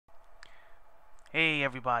Hey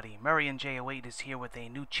everybody, MurrayNJ08 is here with a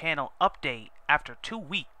new channel update after 2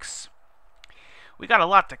 weeks. We got a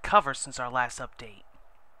lot to cover since our last update.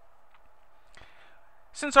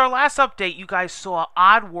 Since our last update, you guys saw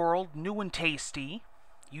Oddworld New and Tasty.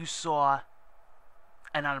 You saw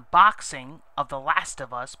an unboxing of The Last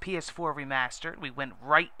of Us PS4 Remastered. We went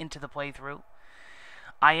right into the playthrough.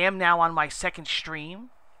 I am now on my second stream.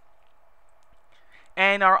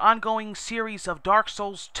 And our ongoing series of Dark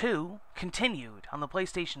Souls 2 continued on the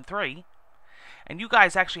PlayStation 3. And you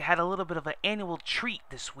guys actually had a little bit of an annual treat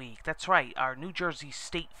this week. That's right, our New Jersey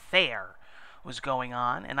State Fair was going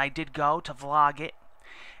on, and I did go to vlog it.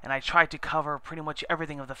 And I tried to cover pretty much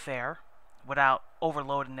everything of the fair without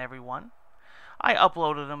overloading everyone. I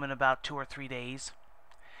uploaded them in about 2 or 3 days.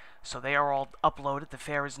 So they are all uploaded. The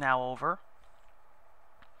fair is now over.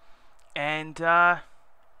 And that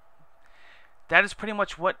is pretty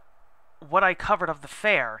much what I covered of the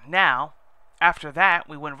fair. Now, after that,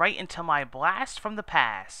 we went right into my blast from the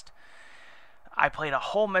past. I played a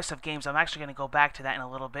whole mess of games. I'm actually going to go back to that in a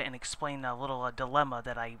little bit and explain a little dilemma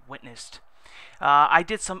that I witnessed. I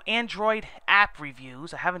did some Android app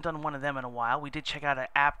reviews. I haven't done one of them in a while. We did check out an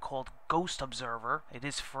app called Ghost Observer. It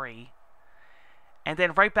is free. And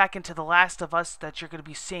then right back into The Last of Us that you're going to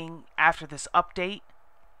be seeing after this update.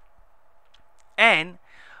 And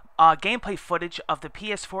gameplay footage of the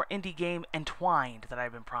PS4 indie game Entwined that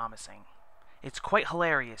I've been promising. It's quite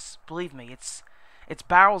hilarious. Believe me, it's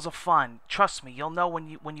barrels of fun. Trust me, you'll know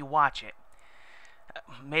when you watch it.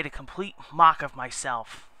 Made a complete mock of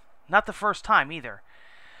myself. Not the first time either.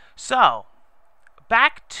 So,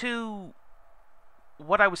 back to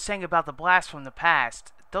what I was saying about the blast from the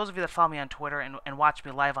past. Those of you that follow me on Twitter and watch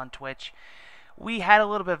me live on Twitch, we had a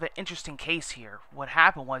little bit of an interesting case here. What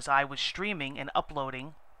happened was I was streaming and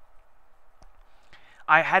uploading.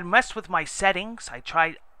 I had messed with my settings. I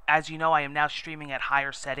tried, as you know, I am now streaming at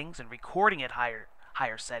higher settings and recording at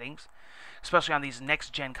higher settings, especially on these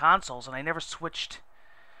next-gen consoles, and I never switched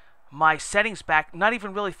my settings back, not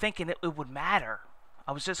even really thinking it would matter.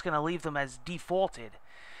 I was just going to leave them as defaulted.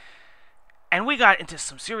 And we got into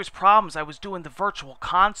some serious problems. I was doing the virtual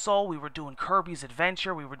console. We were doing Kirby's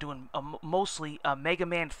Adventure. We were doing mostly Mega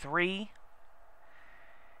Man 3.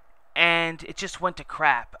 And it just went to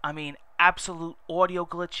crap. I mean, absolute audio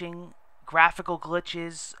glitching, graphical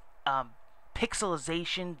glitches,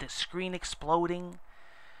 pixelization, the screen exploding.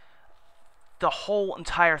 The whole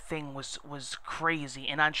entire thing was crazy.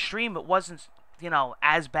 And on stream, it wasn't,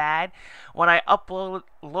 as bad. When I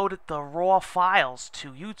uploaded the raw files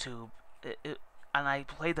to YouTube, and I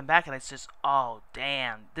played them back, and I says, oh,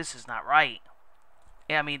 damn, this is not right.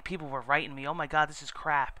 And, I mean, people were writing me, oh my god, this is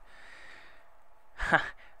crap.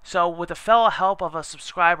 So, with the fellow help of a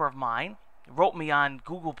subscriber of mine, wrote me on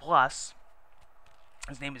Google+,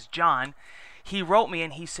 his name is John, he wrote me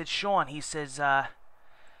and he said, Sean, he says,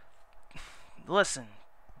 listen,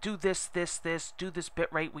 do this, do this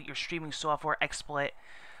bitrate with your streaming software, XSplit,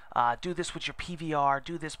 do this with your PVR,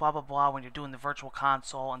 do this, blah, blah, blah, when you're doing the virtual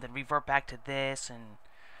console, and then revert back to this, and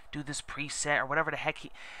do this preset, or whatever the heck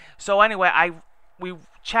he... So anyway, we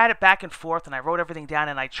chatted back and forth, and I wrote everything down,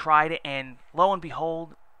 and I tried it, and lo and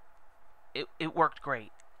behold, it worked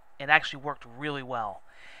great. It actually worked really well.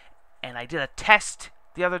 And I did a test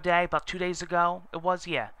the other day, about 2 days ago, it was,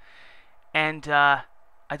 yeah. And I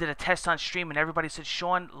did a test on stream, and everybody said,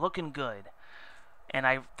 Sean, looking good.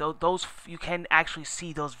 And those you can actually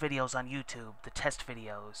see those videos on YouTube, the test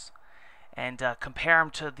videos, and compare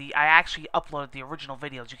them to the. I actually uploaded the original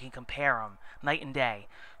videos. You can compare them night and day.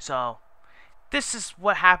 So this is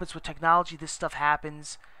what happens with technology. This stuff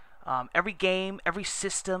happens. Every game, every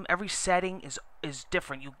system, every setting is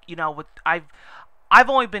different. I've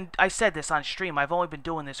only been. I said this on stream. I've only been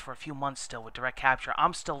doing this for a few months still with direct capture.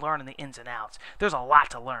 I'm still learning the ins and outs. There's a lot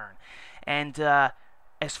to learn, and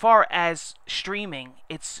as far as streaming,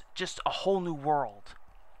 it's just a whole new world.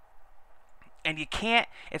 And you can't,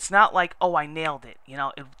 it's not like, oh, I nailed it.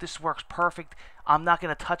 This works perfect. I'm not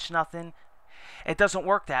going to touch nothing. It doesn't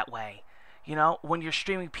work that way. When you're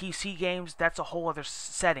streaming PC games, that's a whole other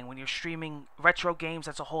setting. When you're streaming retro games,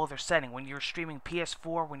 that's a whole other setting. When you're streaming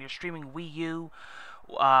PS4, when you're streaming Wii U,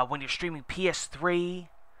 when you're streaming PS3,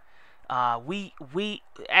 Wii,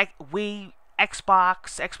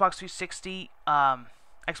 Xbox 360,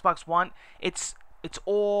 Xbox One, it's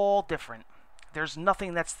all different. There's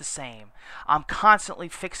nothing that's the same. I'm constantly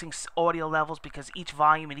fixing audio levels because each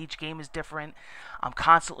volume in each game is different. I'm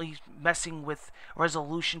constantly messing with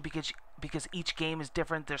resolution because each game is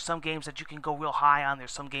different. There's some games that you can go real high on.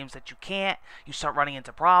 There's some games that you can't. You start running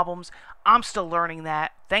into problems. I'm still learning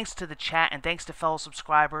that. Thanks to the chat and thanks to fellow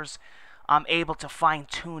subscribers, I'm able to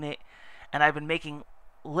fine-tune it and I've been making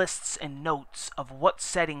lists and notes of what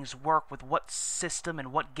settings work with what system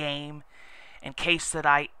and what game, in case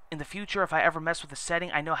that in the future, if I ever mess with a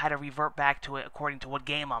setting, I know how to revert back to it according to what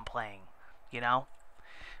game I'm playing, you know?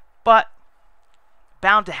 But,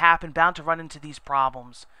 bound to happen, bound to run into these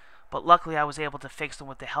problems, but luckily I was able to fix them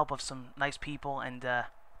with the help of some nice people, and,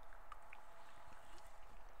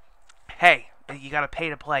 hey, you gotta pay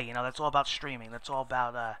to play, you know? That's all about streaming. That's all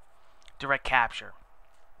about, direct capture.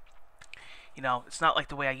 You know, it's not like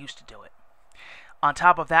the way I used to do it. On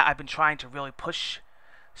top of that, I've been trying to really push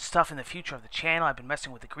stuff in the future of the channel. I've been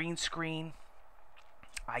messing with the green screen.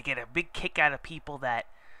 I get a big kick out of people that,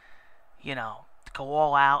 you know, go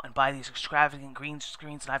all out and buy these extravagant green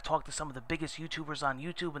screens. And I've talked to some of the biggest YouTubers on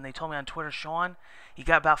YouTube, and they told me on Twitter, Sean, you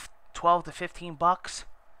got about 12 to 15 bucks.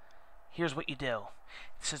 Here's what you do.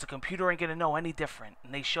 It says the computer ain't going to know any different.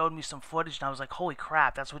 And they showed me some footage, and I was like, holy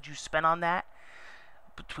crap, that's what you spent on that?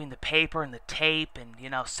 Between the paper and the tape and, you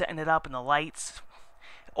know, setting it up and the lights.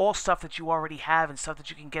 All stuff that you already have and stuff that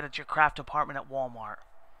you can get at your craft department at Walmart.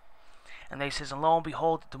 And they says, and lo and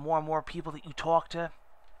behold, the more and more people that you talk to,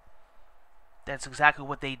 that's exactly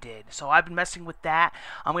what they did. So I've been messing with that.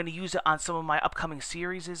 I'm going to use it on some of my upcoming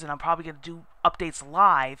series, and I'm probably going to do updates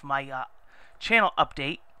live, my channel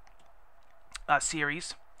update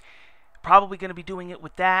series. Probably going to be doing it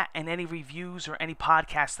with that and any reviews or any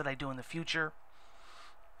podcasts that I do in the future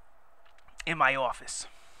in my office.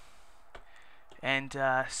 And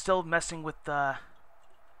still messing with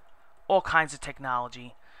all kinds of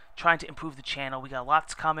technology, trying to improve the channel. We got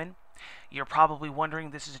lots coming. You're probably wondering,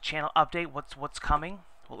 this is a channel update, what's coming?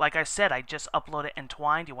 Well, like I said, I just uploaded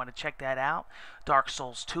Entwined. You want to check that out. Dark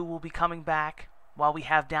Souls 2 will be coming back while we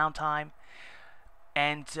have downtime.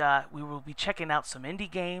 And we will be checking out some indie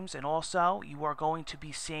games, and also you are going to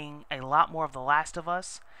be seeing a lot more of The Last of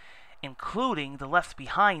Us, including the Left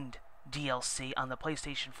Behind DLC on the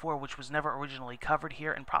PlayStation 4, which was never originally covered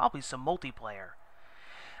here, and probably some multiplayer.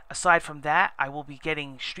 Aside from that, I will be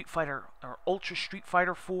getting Street Fighter, or Ultra Street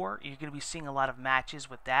Fighter 4. You're going to be seeing a lot of matches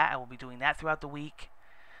with that. I will be doing that throughout the week.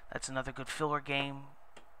 That's another good filler game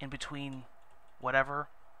in between whatever.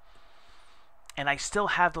 And I still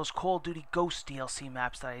have those Call of Duty Ghost DLC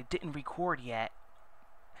maps that I didn't record yet.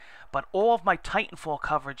 But all of my Titanfall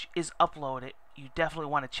coverage is uploaded. You definitely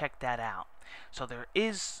want to check that out. So there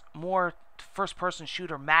is more first-person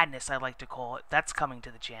shooter madness, I like to call it. That's coming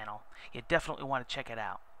to the channel. You definitely want to check it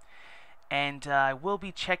out. And I will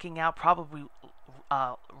be checking out probably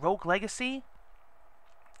Rogue Legacy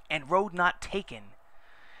and Road Not Taken.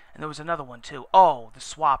 And there was another one too. Oh, the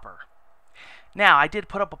Swapper. Now, I did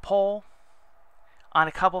put up a poll on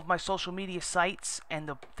a couple of my social media sites, and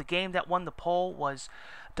the game that won the poll was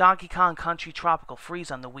Donkey Kong Country Tropical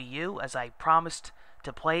Freeze on the Wii U, as I promised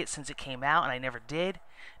to play it since it came out, and I never did.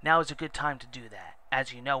 Now is a good time to do that.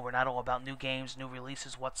 As you know, we're not all about new games, new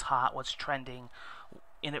releases, what's hot, what's trending,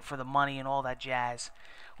 in it for the money and all that jazz.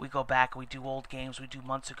 We go back, we do old games we do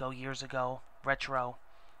months ago, years ago, retro.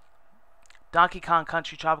 Donkey Kong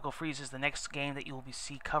Country Tropical Freeze is the next game that you will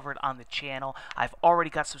see covered on the channel. I've already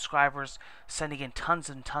got subscribers sending in tons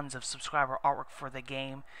and tons of subscriber artwork for the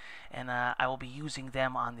game, and I will be using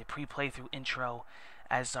them on the pre-playthrough intro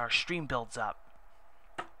as our stream builds up.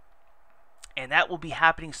 And that will be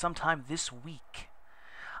happening sometime this week.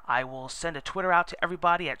 I will send a Twitter out to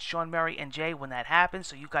everybody at MurrayNJ08 when that happens,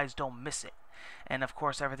 so you guys don't miss it. And of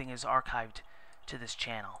course, everything is archived to this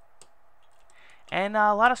channel. And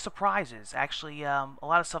a lot of surprises. Actually, a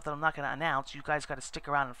lot of stuff that I'm not going to announce. You guys got to stick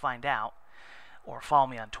around and find out. Or follow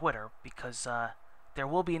me on Twitter, because there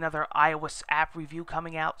will be another iOS app review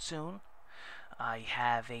coming out soon. I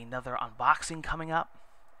have another unboxing coming up.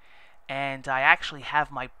 And I actually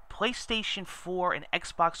have my PlayStation 4 and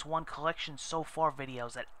Xbox One collection so far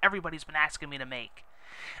videos that everybody's been asking me to make.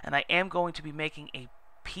 And I am going to be making a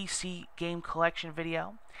PC game collection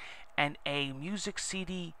video and a music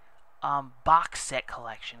CD box set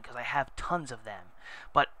collection, because I have tons of them.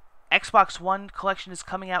 But Xbox One collection is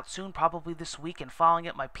coming out soon, probably this week, and following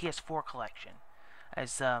it, my PS4 collection,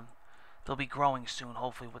 as they'll be growing soon,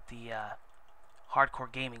 hopefully, with the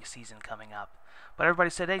hardcore gaming season coming up. But everybody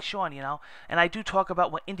said, hey, Sean, you know, and I do talk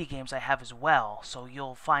about what indie games I have as well, so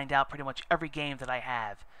you'll find out pretty much every game that I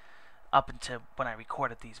have up until when I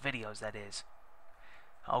recorded these videos, that is.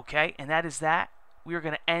 Okay, and that is that. We are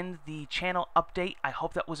going to end the channel update. I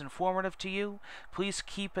hope that was informative to you. Please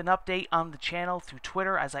keep an update on the channel through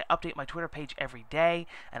Twitter, as I update my Twitter page every day,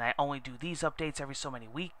 and I only do these updates every so many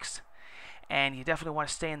weeks. And you definitely want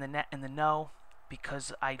to stay in the know,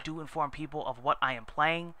 because I do inform people of what I am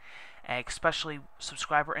playing, especially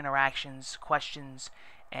subscriber interactions, questions,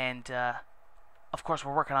 and of course,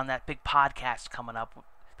 we're working on that big podcast coming up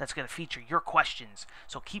that's going to feature your questions.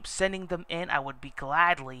 So keep sending them in. I would be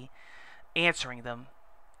gladly answering them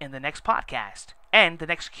in the next podcast and the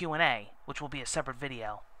next Q&A, which will be a separate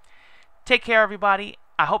video. Take care, everybody.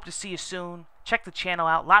 I hope to see you soon. Check the channel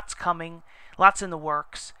out. Lots coming. Lots in the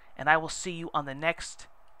works. And I will see you on the next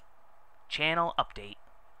channel update.